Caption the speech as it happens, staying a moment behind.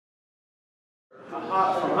From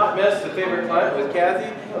hot mess to favorite client with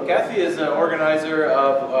Kathy. Kathy is an organizer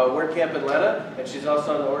of WordCamp Atlanta, and she's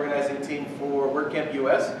also on the organizing team for WordCamp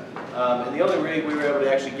US. And the only way we were able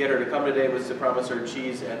to actually get her to come today was to promise her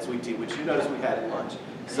cheese and sweet tea, which you noticed we had at lunch.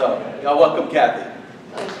 So, y'all welcome Kathy.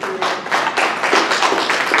 Thank you.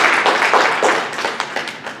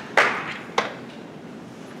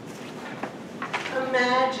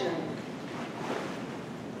 Imagine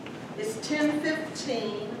it's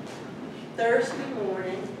 10:15 Thursday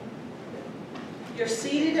morning. You're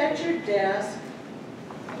seated at your desk,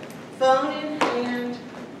 phone in hand,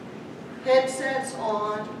 headsets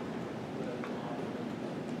on.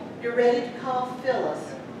 You're ready to call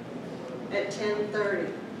Phyllis at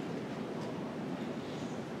 10:30.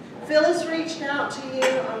 Phyllis reached out to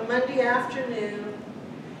you on Monday afternoon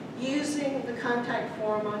using the contact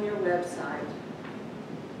form on your website.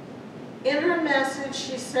 In her message,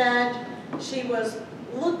 she said she was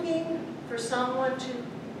looking for someone to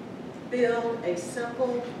build a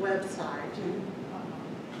simple website.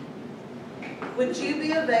 Would you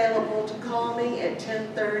be available to call me at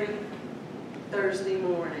 10:30 Thursday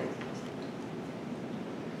morning?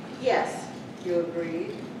 Yes, you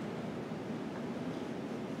agreed.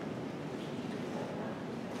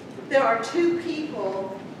 There are two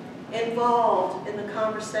people involved in the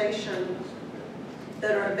conversations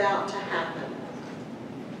that are about to happen.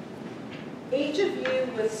 Each of you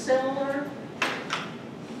with similar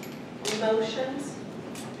emotions,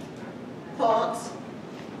 thoughts,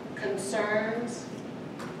 concerns,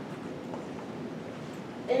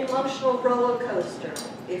 an emotional roller coaster,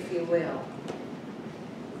 if you will.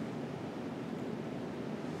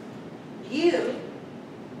 You,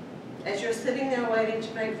 as you're sitting there waiting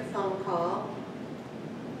to make the phone call,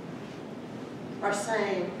 are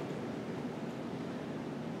saying,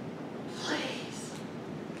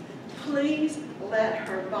 please let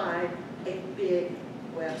her buy a big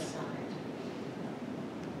website.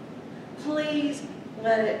 Please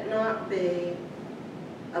let it not be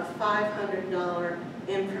a $500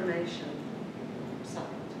 information site.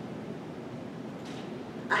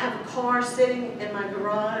 I have a car sitting in my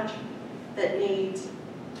garage that needs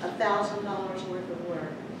 $1,000 worth of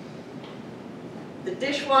work. The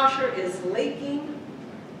dishwasher is leaking.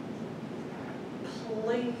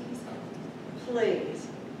 Please, please,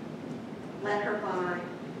 let her buy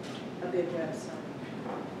a big website.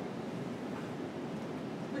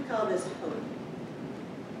 We call this hope.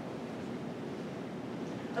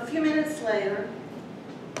 A few minutes later,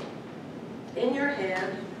 in your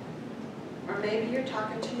head, or maybe you're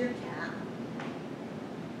talking to your cat,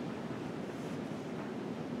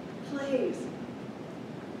 please,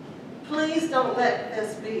 please don't let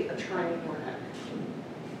this be a train wreck.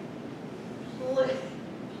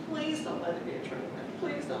 Please don't let it be a train wreck.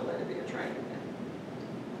 Please don't let it be a train wreck.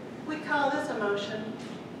 We call this emotion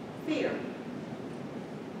fear.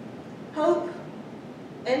 Hope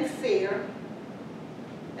and fear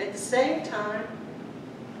at the same time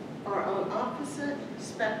are on opposite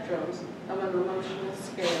spectrums of an emotional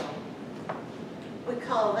scale. We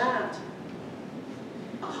call that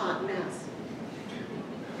a hot mess.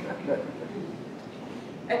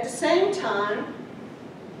 At the same time,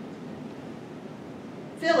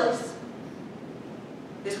 Phyllis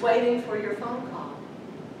is waiting for your phone call.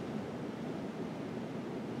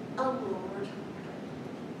 Oh Lord,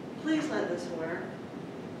 please let this work.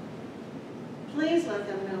 Please let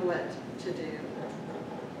them know what to do.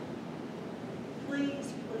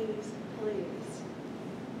 Please, please, please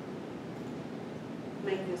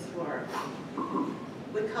make this work.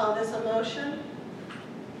 We call this emotion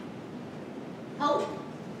hope.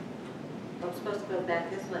 I'm supposed to go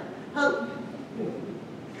back this way. Hope.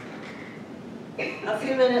 A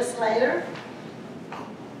few minutes later,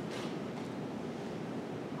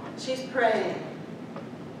 she's praying.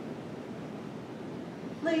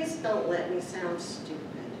 Please don't let me sound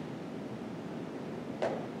stupid.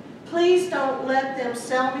 Please don't let them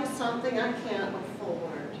sell me something I can't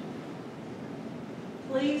afford.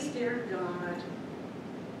 Please, dear God,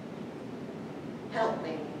 help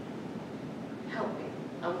me. Help me.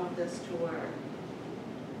 I want this to work.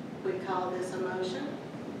 We call this emotion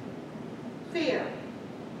fear.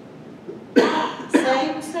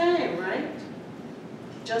 Same, right?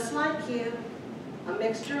 Just like you, a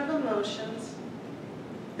mixture of emotions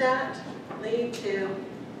that lead to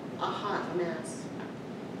a hot mess.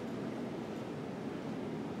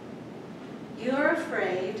 You're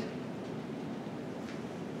afraid.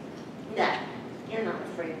 No, you're not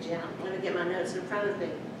afraid, Jim. Let me get my notes in front of me.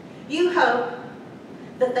 You hope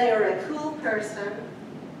that they are a cool person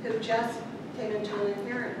who just came into an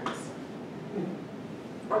inheritance.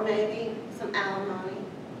 Or maybe some alimony.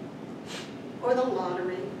 Or or the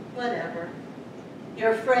lottery, whatever.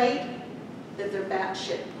 You're afraid that they're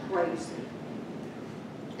batshit crazy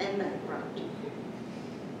and bankrupt.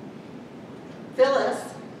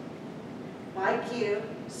 Phyllis, like you,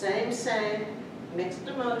 same, mixed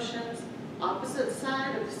emotions, opposite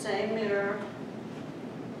side of the same mirror,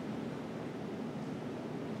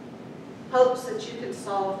 hopes that you can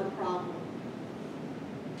solve the problem.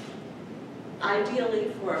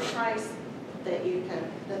 Ideally for a price that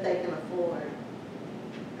they can afford.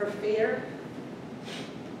 Her fear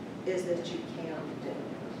is that you can't do it.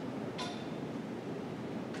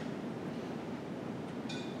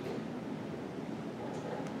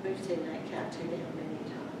 We've seen that cat too damn many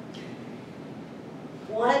times.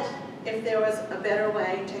 What if there was a better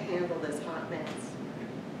way to handle this hot mess?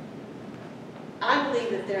 I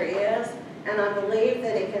believe that there is, and I believe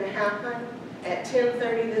that it can happen at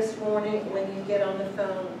 10:30 this morning when you get on the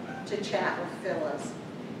phone to chat with Phyllis.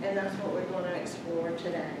 And that's what we're going to explore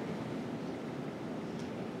today.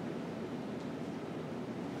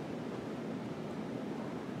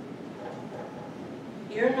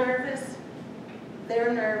 You're nervous,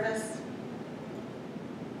 they're nervous.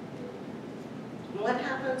 What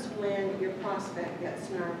happens when your prospect gets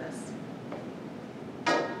nervous?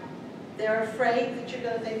 They're afraid that you're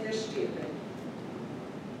going to think they're stupid.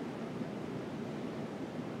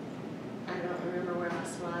 I don't remember where my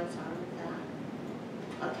slides are with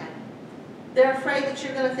that. Okay. They're afraid that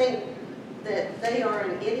you're going to think that they are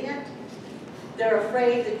an idiot. They're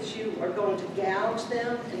afraid that you are going to gouge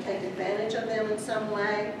them and take advantage of them in some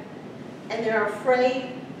way. And they're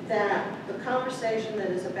afraid that the conversation that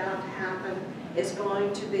is about to happen is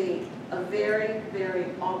going to be a very, very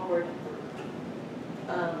awkward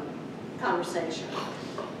conversation.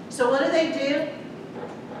 So what do?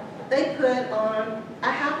 They put on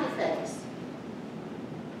a happy face.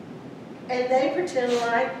 And they pretend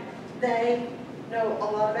like they know a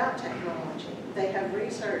lot about technology. They have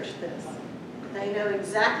researched this. They know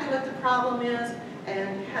exactly what the problem is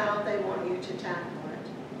and how they want you to tackle it.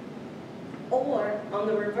 Or, on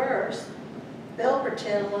the reverse, they'll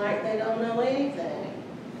pretend like they don't know anything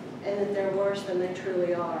and that they're worse than they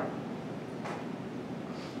truly are.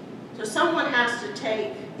 So someone has to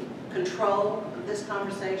take control of this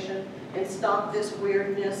conversation and stop this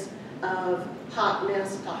weirdness of hot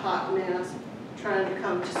mess to hot mess, trying to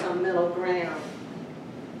come to some middle ground.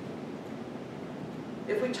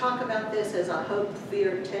 If we talk about this as a hope,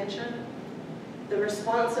 fear, tension, the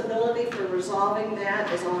responsibility for resolving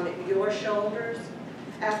that is on your shoulders.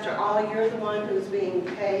 After all, you're the one who's being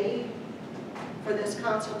paid for this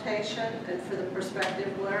consultation and for the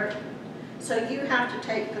prospective work. So you have to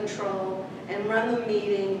take control and run the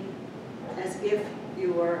meeting as if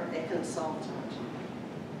you were a consultant.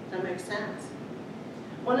 Does that make sense?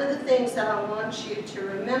 One of the things that I want you to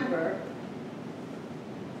remember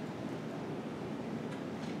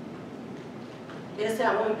is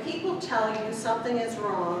that when people tell you something is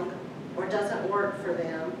wrong or doesn't work for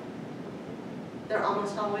them, they're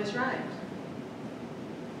almost always right.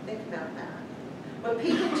 Think about that. When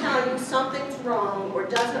people tell you something's wrong or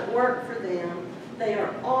doesn't work for them, they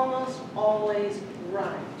are almost always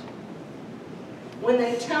right. When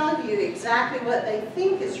they tell you exactly what they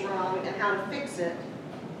think is wrong and how to fix it,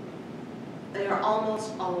 they are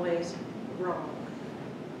almost always wrong.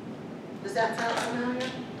 Does that sound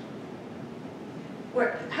familiar?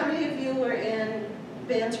 How many of you were in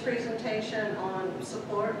Ben's presentation on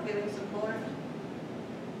support, giving support?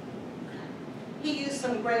 He used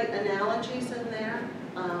some great analogies in there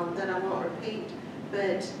that I won't repeat,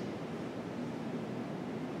 but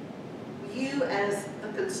you as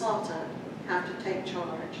a consultant have to take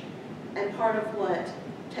charge. And part of what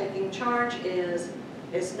taking charge is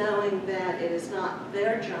knowing that it is not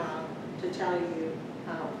their job to tell you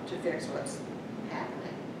how to fix what's happening.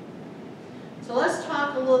 So let's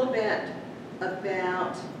talk a little bit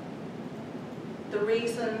about the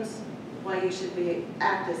reasons why you should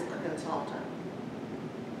act as a consultant.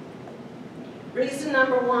 Reason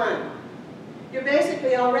number one, you're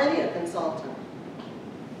basically already a consultant.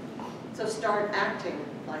 So start acting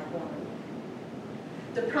like one.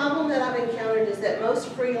 The problem that I've encountered is that most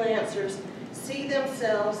freelancers see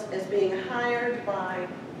themselves as being hired by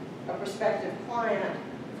a prospective client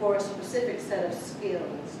for a specific set of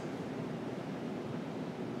skills.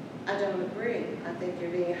 I don't agree. I think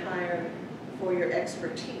you're being hired for your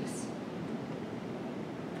expertise.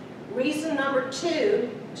 Reason number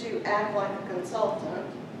two to act like a consultant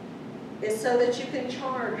is so that you can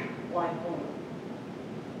charge like one.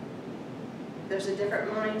 There's a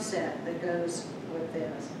different mindset that goes with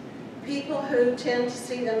this. People who tend to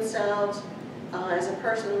see themselves as a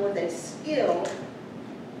person with a skill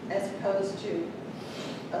as opposed to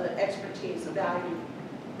expertise, a value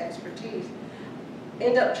expertise,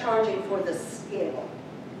 end up charging for the skill.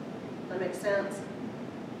 That makes sense?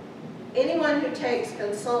 Anyone who takes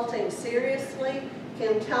consulting seriously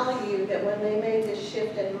can tell you that when they made this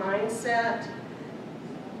shift in mindset,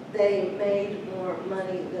 they made more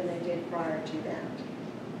money than they did prior to that.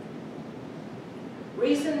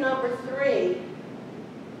 Reason number 3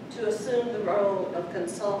 to assume the role of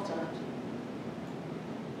consultant: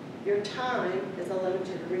 your time is a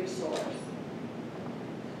limited resource.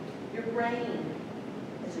 Your brain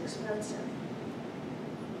is expensive.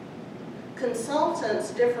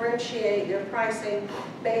 Consultants differentiate their pricing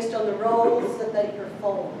based on the roles that they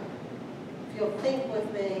perform. If you'll think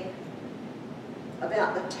with me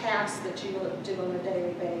about the tasks that you do on a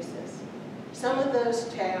daily basis. Some of those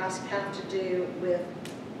tasks have to do with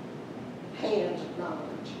hand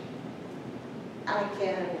knowledge. I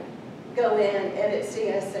can go in, edit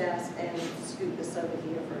CSS, and scoot this over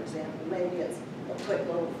here, for example. Maybe it's a quick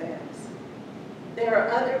little fix. There are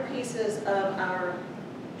other pieces of our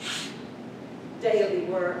daily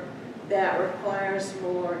work that requires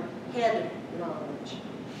more head knowledge.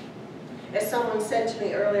 As someone said to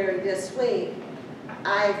me earlier this week,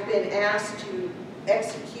 I've been asked to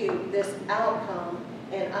execute this outcome,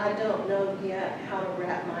 and I don't know yet how to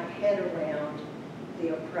wrap my head around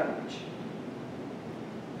the approach.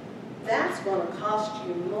 That's going to cost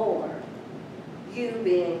you more. You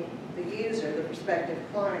being the user, the prospective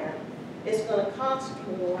client, it's going to cost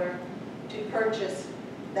more to purchase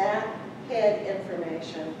that head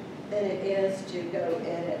information than it is to go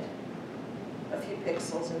edit a few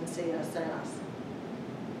pixels in CSS.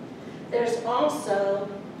 There's also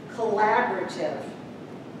collaborative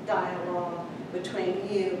dialogue between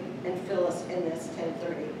you and Phyllis in this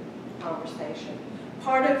 10:30 conversation.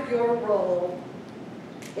 Part of your role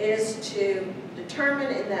is to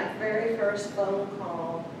determine in that very first phone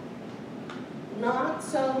call not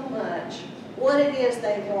so much what it is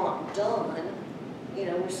they want done. You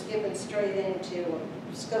know, we're skipping straight into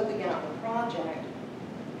scoping out the project.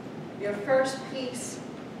 Your first piece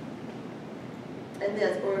in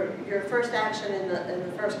this, or your first action in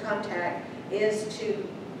the first contact, is to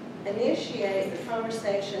initiate the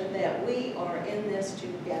conversation that we are in this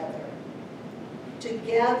together.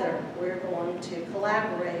 Together, we're going to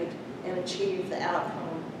collaborate and achieve the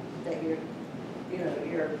outcome that you're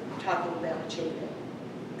talking about achieving.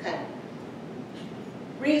 Okay.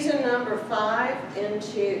 Reason number 5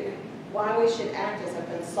 into why we should act as a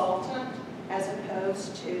consultant as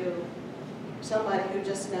opposed to somebody who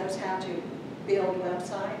just knows how to build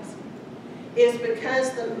websites is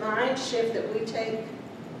because the mind shift that we take,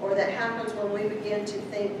 or that happens when we begin to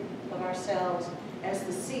think of ourselves as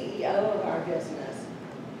the CEO of our business,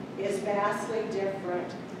 is vastly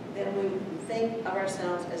different than we think of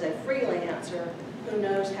ourselves as a freelancer who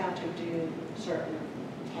knows how to do certain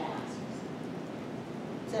tasks.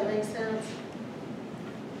 Does that make sense?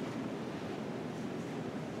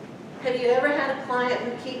 Have you ever had a client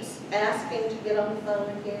who keeps asking to get on the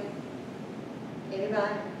phone with you?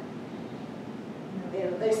 Anybody? You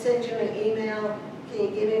know, they send you an email, can you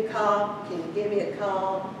give me a call? Can you give me a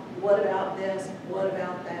call? What about this? What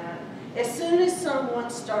about that? As soon as someone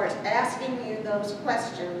starts asking you those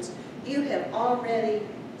questions, you have already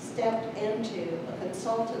stepped into a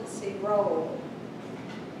consultancy role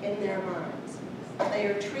in their minds. They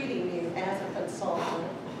are treating you as a consultant.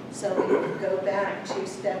 So we go back to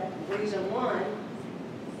reason 1,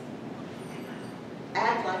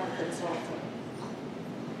 act like a consultant.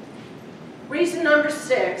 Reason number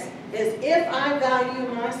 6 is if I value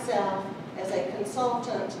myself as a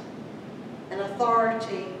consultant, an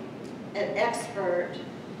authority, an expert,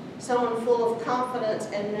 someone full of confidence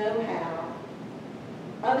and know-how,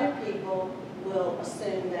 other people will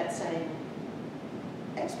assume that same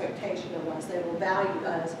expectation of us. They will value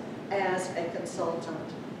us as a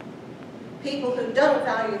consultant. People who don't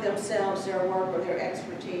value themselves, their work, or their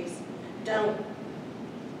expertise don't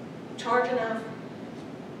charge enough.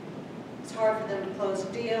 It's hard for them to close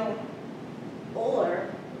a deal or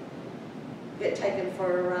get taken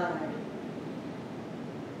for a ride.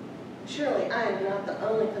 Surely I am not the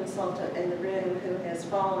only consultant in the room who has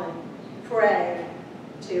fallen prey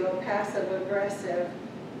to a passive-aggressive,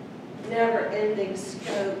 never-ending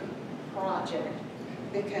scope project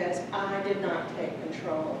because I did not take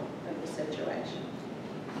control of the situation.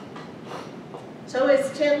 So it's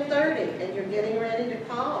 10:30 and you're getting ready to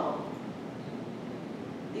call.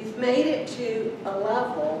 You've made it to a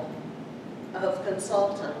level of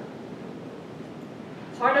consultant.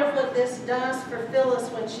 Part of what this does for Phyllis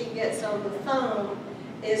when she gets on the phone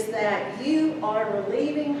is that you are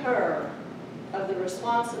relieving her of the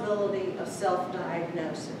responsibility of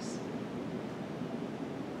self-diagnosis.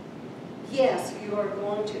 Yes, you are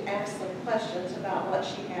going to ask some questions about what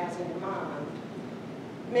she has in mind.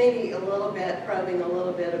 Maybe a little bit, probing a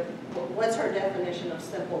little bit of what's her definition of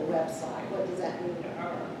simple website? What does that mean to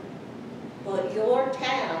her? But your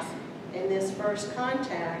task in this first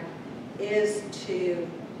contact is to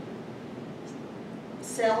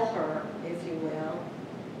sell her, if you will,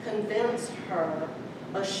 convince her,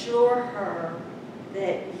 assure her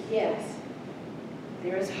that yes,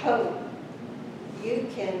 there is hope. You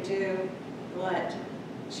can do what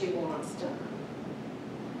she wants done.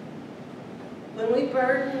 When we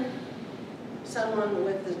burden someone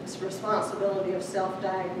with the responsibility of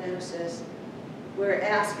self-diagnosis, we're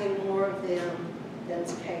asking more of them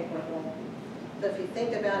than's capable. But if you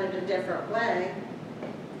think about it a different way,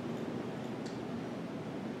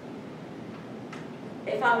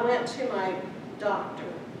 if I went to my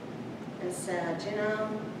doctor and said, you know,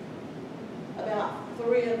 about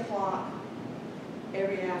 3 o'clock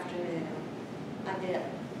every afternoon, I get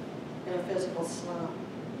in a physical slump.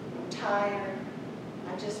 I'm tired.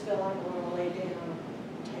 I just feel like I want to lay down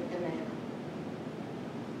and take a nap.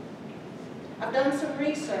 I've done some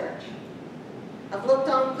research. I've looked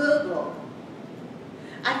on Google.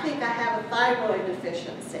 I think I have a thyroid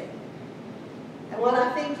deficiency. And what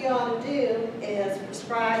I think you ought to do is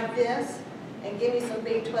prescribe this and give me some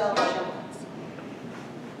B12 shots.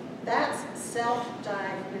 That's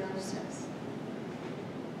self-diagnosis.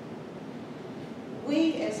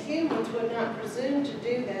 We as humans would not presume to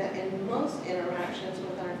do that in most interactions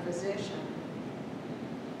with our physician.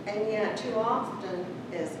 And yet too often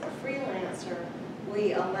as a freelancer,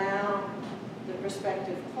 we allow the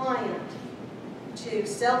prospective client to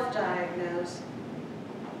self-diagnose,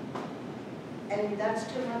 and that's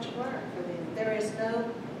too much work for them. There is no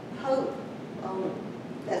hope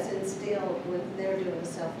that's instilled when they're doing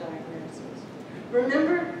self-diagnosis.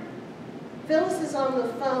 Remember, Phyllis is on the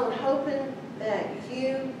phone hoping that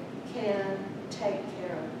you can take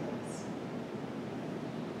care of this.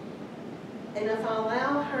 And if I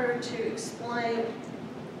allow her to explain,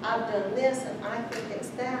 I've done this and I think it's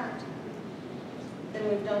that, then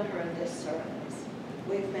we've done her a disservice.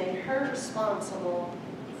 We've made her responsible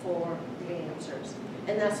for the answers.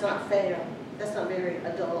 And that's not fair. That's not very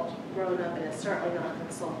adult, grown up, and it's certainly not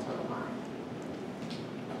consultant-like.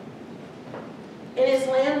 In his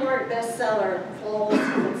landmark bestseller,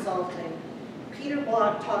 Flawless Consulting, Peter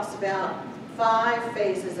Block talks about 5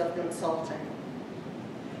 phases of consulting.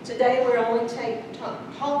 Today we're only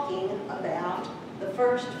talking about the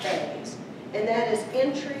first phase, and that is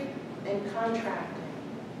entry and contracting.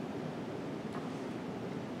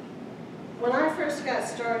 When I first got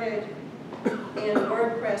started in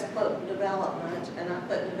WordPress quote development, and I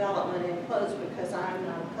put development in quotes because I'm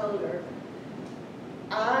not a coder,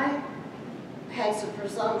 I had some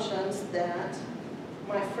presumptions that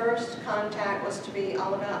my first contact was to be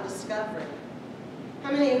all about discovery.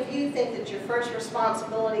 How many of you think that your first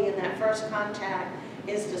responsibility in that first contact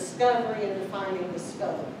is discovery and defining the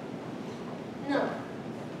scope? No.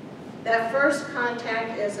 That first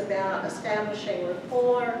contact is about establishing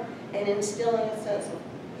rapport and instilling a sense of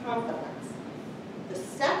confidence. The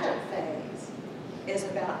second phase is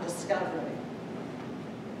about discovery.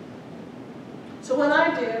 So what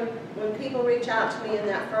I do when people reach out to me in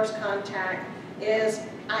that first contact is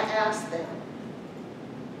I ask them,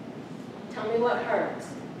 tell me what hurts.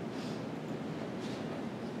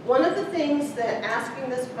 One of the things that asking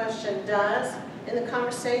this question does in the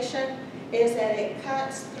conversation is that it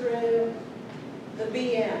cuts through the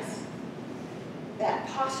BS, that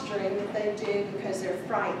posturing that they do because they're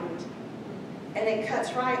frightened. And it cuts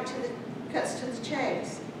to the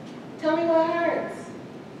chase. Tell me what hurts.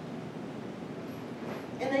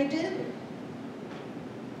 And they do.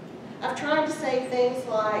 I've tried to say things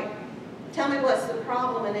like, tell me what's the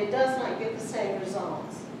problem, and it does not get the same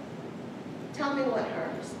results. Tell me what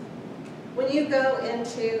hurts. When you go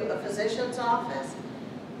into a physician's office,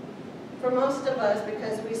 for most of us,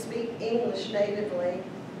 because we speak English natively,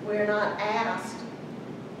 we're not asked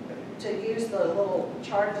to use the little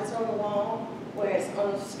chart that's on the wall, where it's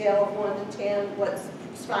on a scale of 1 to 10, what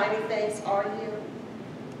spiny face are you?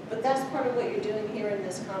 But that's part of what you're doing here in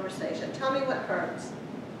this conversation. Tell me what hurts.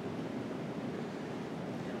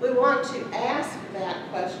 We want to ask that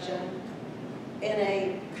question in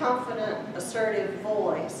a confident, assertive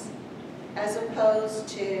voice, as opposed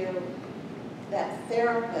to that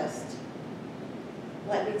therapist,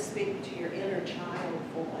 let me speak to your inner child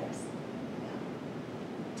voice.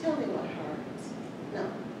 No. Tell me what hurts.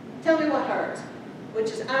 No. Tell me what hurts, which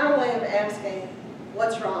is our way of asking,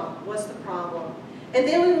 what's wrong? What's the problem? And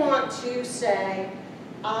then we want to say,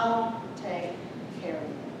 I'll take care of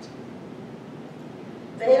it.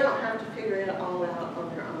 They don't have to figure it all out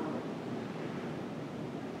on their own.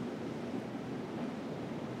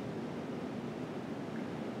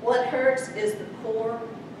 What hurts is the core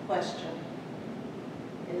question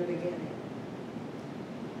in the beginning.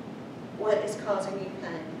 What is causing you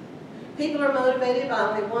pain? People are motivated by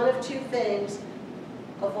only one of two things: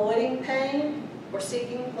 avoiding pain or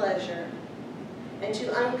seeking pleasure. And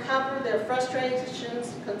to uncover their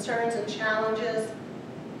frustrations, concerns, and challenges,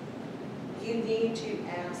 you need to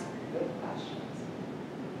ask good questions.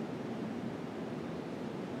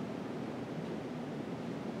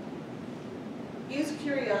 Use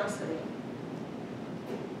curiosity.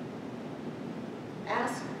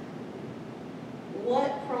 Ask,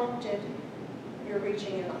 what prompted your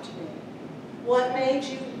reaching out to me? What made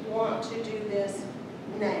you want to do this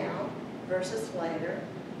now versus later?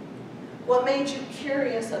 What made you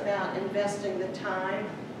curious about investing the time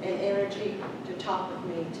and energy to talk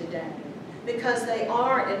with me today? Because they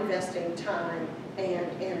are investing time and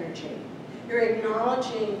energy. You're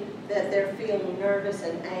acknowledging that they're feeling nervous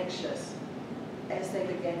and anxious as they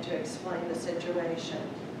begin to explain the situation.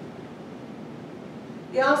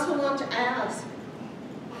 You also want to ask,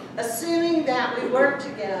 assuming that we work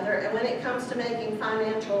together and when it comes to making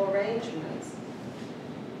financial arrangements,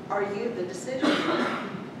 are you the decision maker?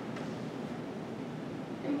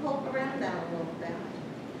 And poke around that a little bit.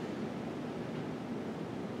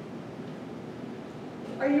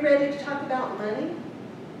 Are you ready to talk about money?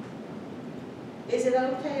 Is it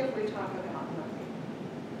okay if we talk about money?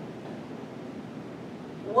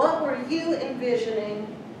 What were you envisioning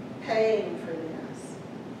paying for this?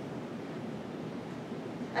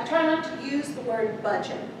 I try not to use the word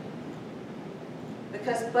budget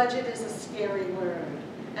because budget is a scary word,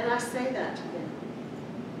 and I say that to them.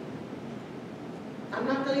 I'm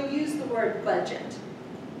not going to use the word budget.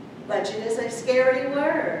 Budget is a scary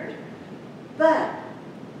word, but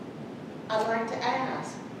I'd like to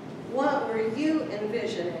ask, what were you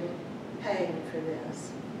envisioning paying for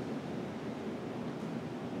this?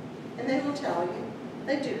 And they will tell you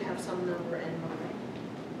they do have some number in mind.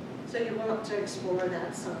 So you want to explore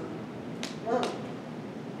that some. Well,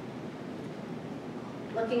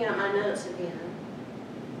 looking at my notes again,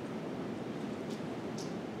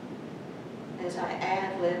 as I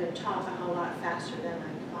ad-lib and talk a whole lot faster than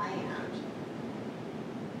I planned.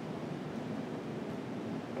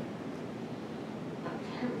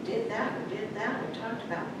 Okay, we did that, we talked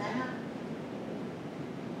about that.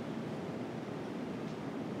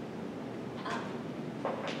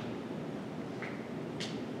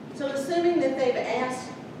 So assuming that they've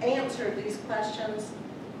answered these questions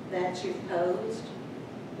that you've posed,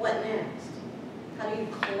 what next? How do you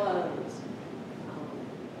close?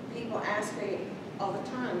 People ask me all the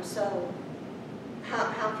time, so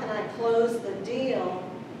how can I close the deal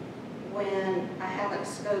when I haven't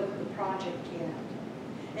scoped the project yet?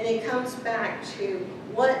 And it comes back to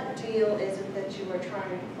what deal is it that you are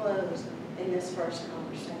trying to close in this first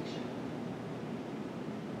conversation?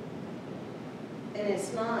 And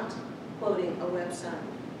it's not quoting a website.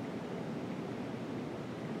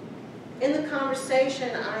 In the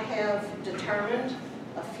conversation, I have determined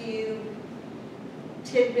a few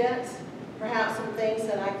tidbits, perhaps some things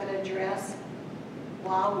that I could address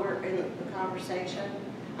while we're in the conversation.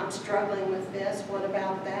 I'm struggling with this, what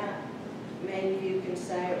about that? Maybe you can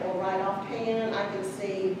say, well, right offhand, I can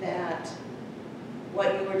see that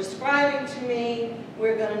what you were describing to me,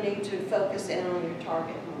 we're going to need to focus in on your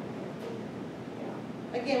target market.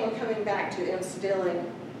 Yeah. Again, we're coming back to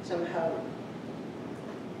instilling some hope.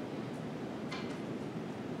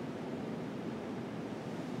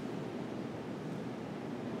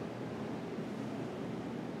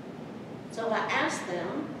 So I asked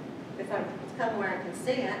them, if I come where I can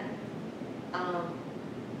see it,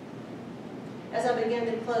 as I begin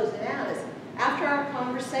to close it out, is after our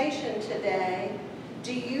conversation today,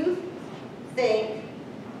 do you think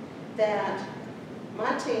that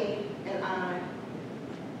my team and I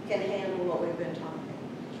can handle what we've been talking?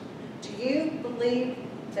 Do you believe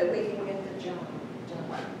that we can get the job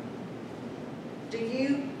done? Do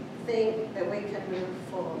you think that we can move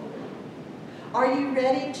forward? Are you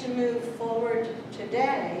ready to move forward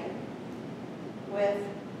today with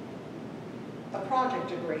a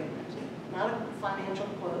project agreement? Not a financial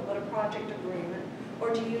quote, but a project agreement.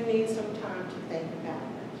 Or do you need some time to think about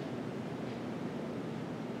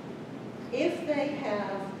it? If they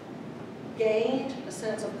have gained a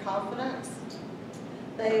sense of confidence,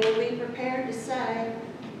 they will be prepared to say,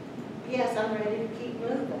 yes, I'm ready to keep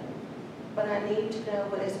moving, but I need to know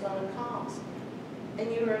what it's going to cost.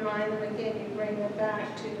 and you remind them again, you bring them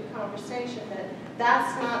back to the conversation that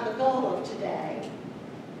that's not the goal of today.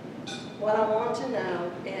 What I want to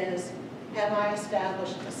know is, have I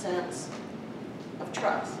established a sense of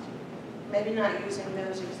trust? Maybe not using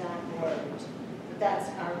those exact words, but that's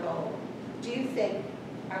our goal. Do you think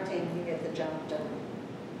our team can get the job done?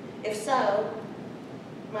 If so,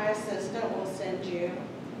 my assistant will send you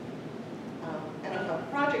a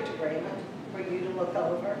project agreement for you to look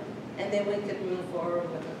over, and then we could move forward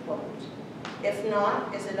with a quote. If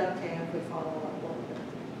not, is it okay if we follow up with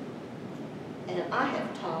it? And I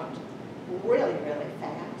have talked really, really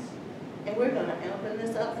fast, and we're going to open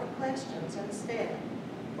this up for questions instead,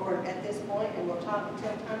 or at this point, and we'll talk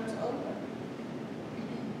 10 times over.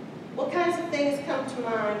 What kinds of things come to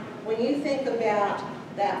mind when you think about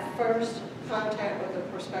that first contact with a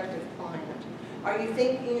prospective client? Are you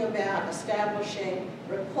thinking about establishing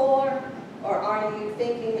rapport, or are you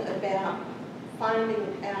thinking about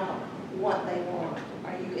finding out what they want?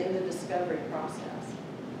 Are you in the discovery process?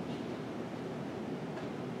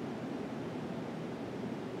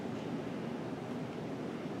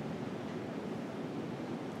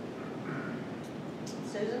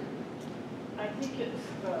 Susan? I think it's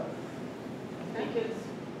both. Because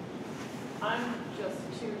I'm just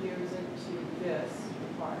 2 years into this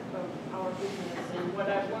part of our business, and what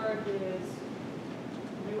I've learned is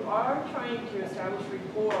you are trying to establish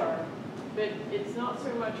rapport, but it's not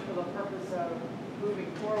so much for the purpose of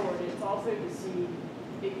moving forward, it's also to see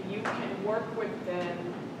if you can work with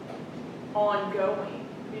them ongoing.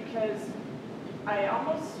 Because I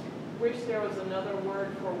almost wish there was another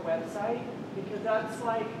word for website, because that's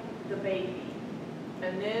like the baby.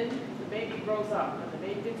 And then the baby grows up, and the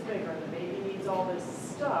baby gets bigger, and the baby needs all this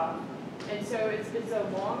stuff. And so it's a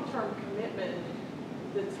long-term commitment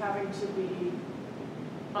that's having to be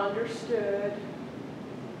understood,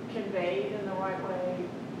 conveyed in the right way.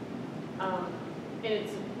 And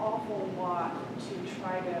it's an awful lot to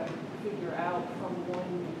try to figure out from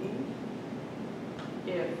one meeting.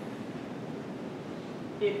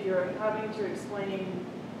 If you're having to explain,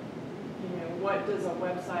 what does a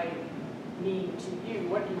website mean to you?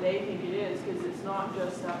 What do they think it is? Because it's not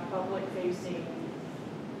just that public-facing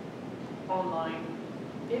online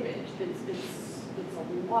image. It's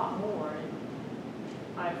a lot more. And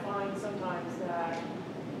I find sometimes that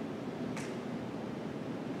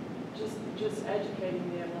just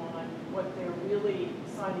educating them on what they're really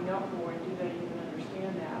signing up for, and do they even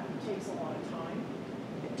understand that, takes a lot of time.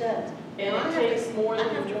 It does. And it takes more than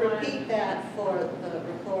one. I have to repeat that for the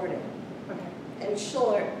recording. Okay. In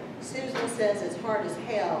short, Susan says it's hard as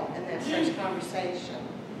hell in that first conversation,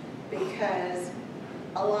 because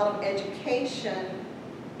a lot of education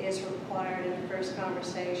is required in the first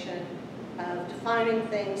conversation of defining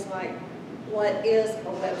things like, what is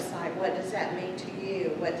a website? What does that mean to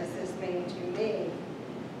you? What does this mean to me?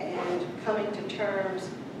 And coming to terms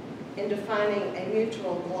in defining a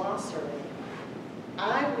mutual glossary.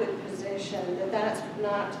 I would position that that's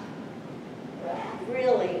not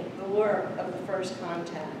really the work of the first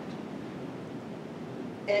contact.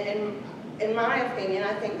 And in my opinion,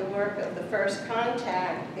 I think the work of the first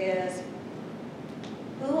contact is,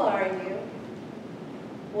 who are you?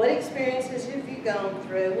 What experiences have you gone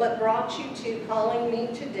through? What brought you to calling me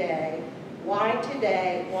today? Why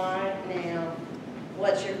today? Why now?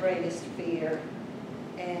 What's your greatest fear?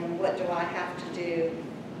 And what do I have to do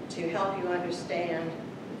to help you understand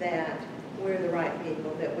that we're the right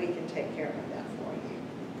people, that we can take care of that for you?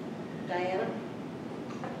 Diana?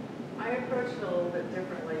 I approach it a little bit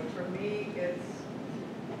differently. For me,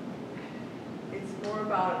 it's more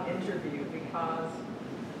about an interview, because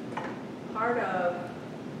part of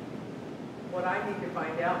what I need to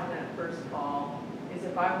find out in that first call is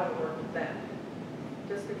if I want to work with them.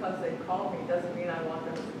 Just because they called me doesn't mean I want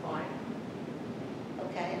them as a client.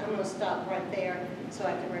 Okay, I'm going to stop right there so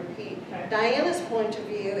I can repeat. Okay. Diana's point of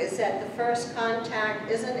view is that the first contact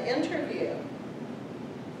is an interview.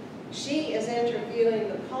 She is interviewing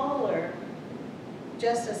the caller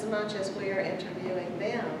just as much as we are interviewing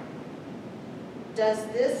them. Does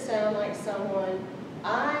this sound like someone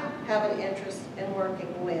I have an interest in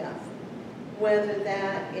working with? Whether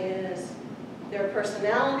that is their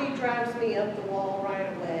personality drives me up the wall right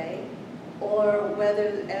away, or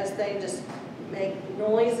whether as they just make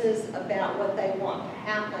noises about what they want to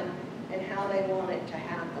happen and how they want it to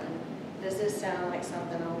happen. Does this sound like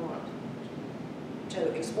something I want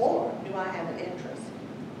to explore? Do I have an interest?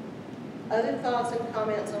 Other thoughts and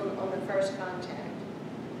comments on the first contact?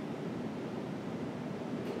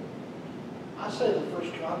 I say the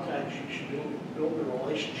first contact, you should build a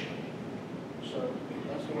relationship. So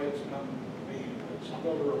that's the way it's come to me. It's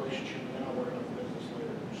build a relationship, and then I'll work on the business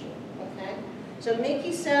So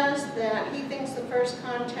Mickey says that he thinks the first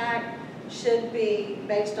contact should be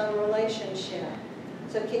based on relationship.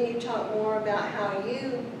 So can you talk more about how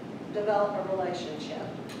you develop a relationship?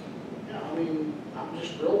 Yeah, I mean, I'm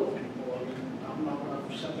just real with people. I mean, I'm not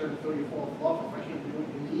gonna sit there and fill you full of fluff. If I can't do what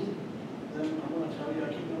you need, then I'm gonna tell you I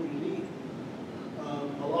can't do what you need.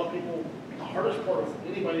 A lot of people, the hardest part of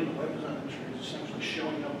anybody in the web design industry is essentially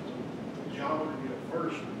showing up to the job interview at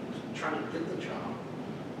first, trying to get the job.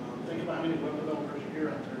 Think about how many web developers you hear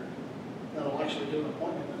out there that'll actually do an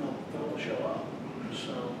appointment and they'll fail to show up.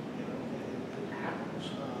 So, you know, it happens.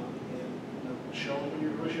 And, you know, show up when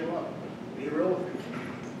you're going to show up. Be real with people.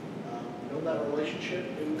 Build that relationship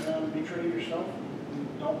and be true to yourself.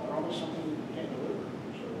 And don't promise something you can't deliver.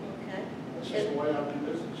 So, Okay. that's just the way I do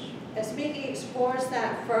business. As Mickey explores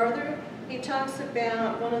that further, he talks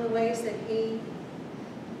about one of the ways that he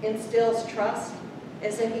instills trust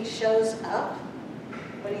is that he shows up.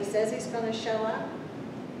 When he says he's going to show up,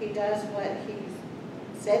 he does what he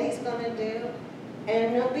said he's going to do,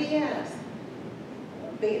 and no BS.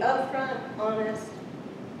 Be upfront, honest,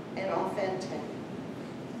 and authentic.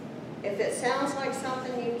 If it sounds like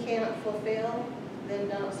something you can't fulfill, then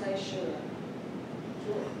don't say sure.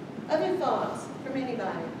 Other thoughts from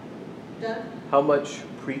anybody? Doug? How much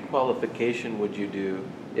pre-qualification would you do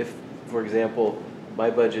if, for example,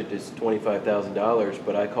 my budget is $25,000,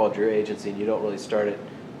 but I called your agency and you don't really start it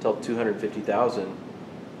until $250,000?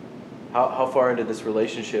 How far into this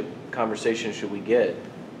relationship conversation should we get?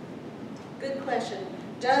 Good question.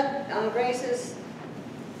 Doug raises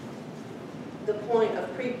the point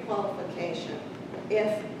of pre-qualification.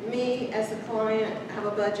 If me as the client have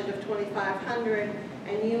a budget of $2,500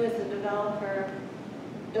 and you as the developer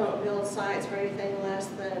don't build sites for anything less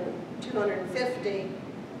than $250,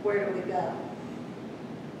 where do we go?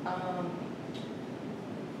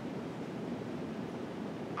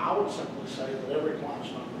 I would simply say that every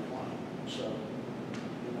client's not every client. So,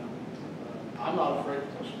 you know, I'm not afraid to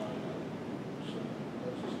tell somebody no. So,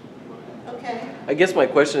 that's just my answer. Okay. I guess my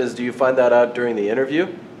question is, do you find that out during the interview?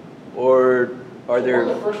 Or are there...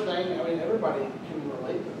 Well, the first thing, I mean, everybody can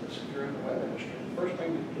relate to this if you're in the web industry. The first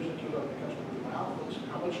thing that usually comes out of the customer's mouth is,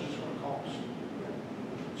 how much is this going to cost?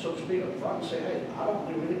 So to be upfront and say, hey, I don't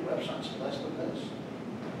do any websites less than this.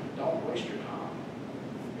 Don't waste your time.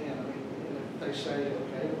 And I mean, if they say,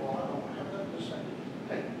 okay, well, I don't have that, just say,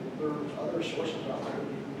 hey, there's other sources out there that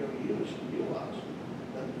you can go use and utilize.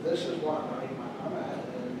 And this is what I'm at.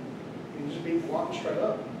 And you just be blunt and straight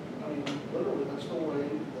up. I mean, literally, that's the way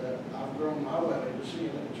that I've grown my web agency,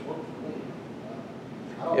 and it's worked for me.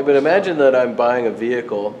 Yeah, but imagine that I'm buying a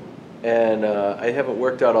vehicle and I haven't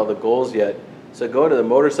worked out all the goals yet. So I go into the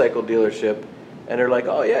motorcycle dealership and they're like,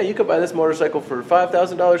 oh yeah, you could buy this motorcycle for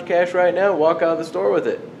 $5,000 cash right now and walk out of the store with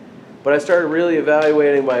it. But I started really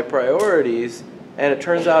evaluating my priorities, and it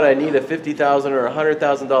turns out I need a $50,000 or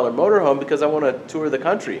 $100,000 motorhome because I want to tour the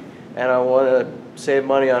country and I want to save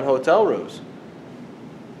money on hotel rooms.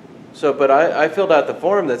 So, but I filled out the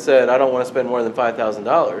form that said I don't want to spend more than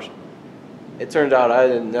 $5,000. It turned out I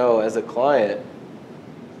didn't know as a client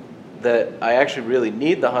that I actually really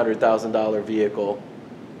need the $100,000 vehicle.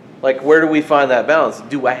 Like, where do we find that balance?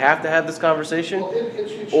 Do I have to have this conversation? Well,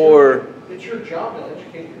 it's your job to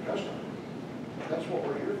educate your customer. That's what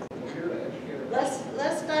we're here for. We're here to educate our customer.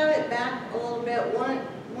 Let's dial it back a little bit.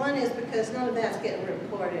 One is because none of that's getting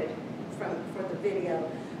recorded for the video.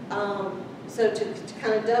 So to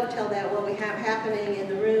kind of dovetail that, what we have happening in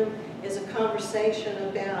the room is a conversation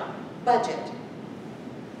about budget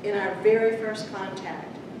in our very first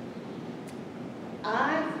contact.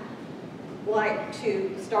 I like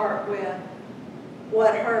to start with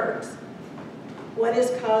what hurts, what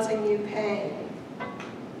is causing you pain.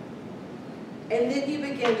 And then you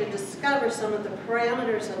begin to discover some of the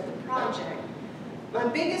parameters of the project. My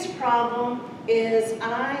biggest problem is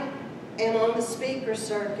I am on the speaker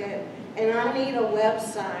circuit and I need a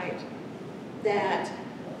website that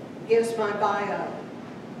gives my bio.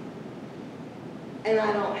 And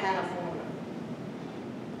I don't have one.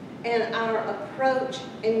 And our approach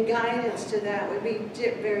and guidance to that would be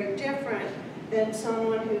very different than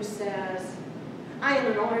someone who says, I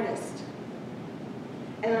am an artist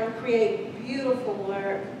and I create beautiful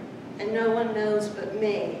work and no one knows but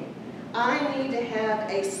me. I need to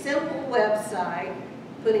have a simple website,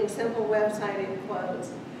 putting simple website in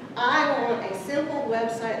quotes. I want a simple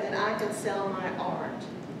website that I can sell my art.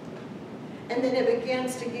 And then it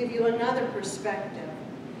begins to give you another perspective.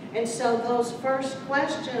 And so those first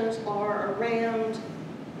questions are around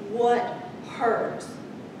what hurts,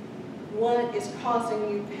 what is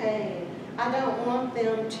causing you pain. I don't want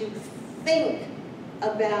them to think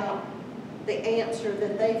about the answer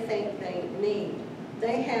that they think they need.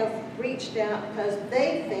 they have reached out because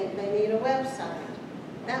they think they need a website.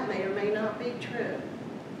 That may or may not be true,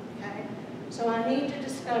 okay? So I need to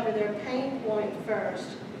discover their pain point first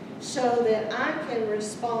so that I can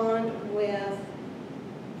respond with,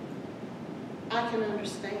 I can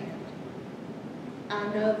understand. I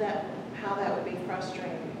know that how that would be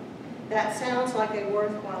frustrating. That sounds like a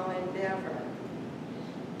worthwhile endeavor.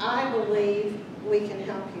 I believe we can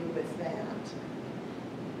help you with that.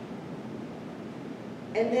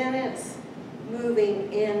 And then it's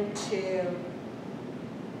moving into,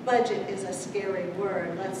 budget is a scary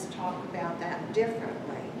word. Let's talk about that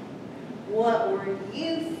differently. What were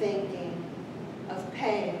you thinking of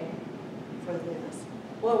paying for this?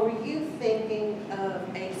 What were you thinking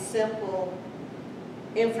of a simple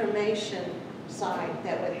information site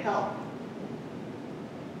that would help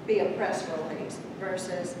be a press release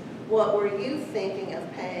versus what were you thinking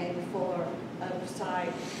of paying for a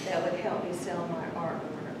site that would help me sell my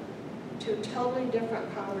artwork? Two totally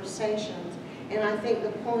different conversations. And I think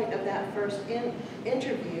the point of that first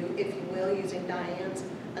interview, if you will, using Diane's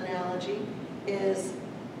analogy, is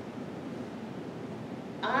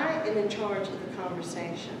I am in charge of the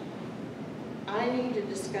conversation. I need to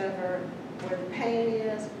discover where the pain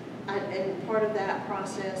is, and part of that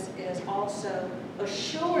process is also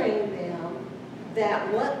assuring them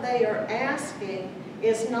that what they are asking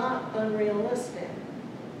is not unrealistic.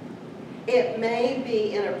 It may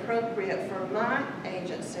be inappropriate for my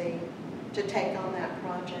agency to take on that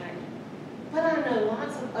project, but I know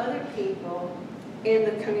lots of other people in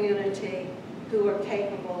the community who are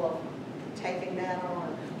capable of taking that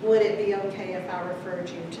on. Would it be okay if I referred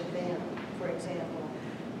you to them, for example?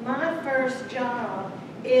 My first job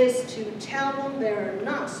is to tell them they're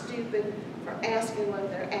not stupid for asking what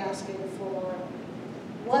they're asking for.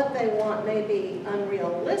 What they want may be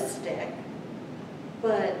unrealistic,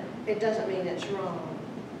 but it doesn't mean it's wrong.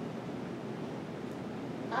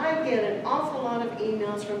 I get an awful lot of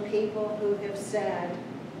emails from people who have said,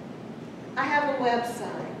 I have a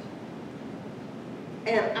website,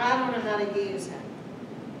 and I don't know how to use it.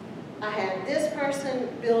 I had this person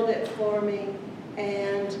build it for me,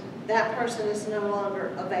 and that person is no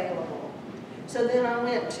longer available. So then I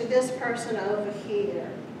went to this person over here,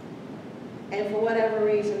 and for whatever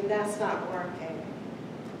reason, that's not working.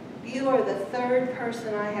 You are the third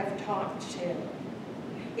person I have talked to.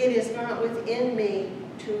 It is not within me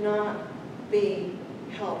to not be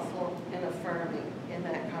helpful and affirming in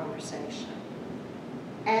that conversation.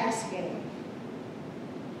 Asking,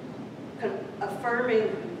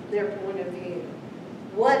 affirming their point of view.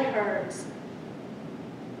 What hurts?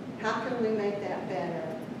 How can we make that better?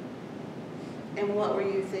 And what were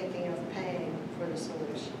you thinking of paying for the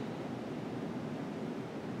solution?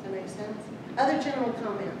 Does that make sense? Other general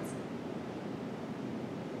comments?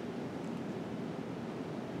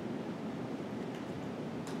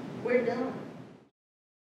 We're done.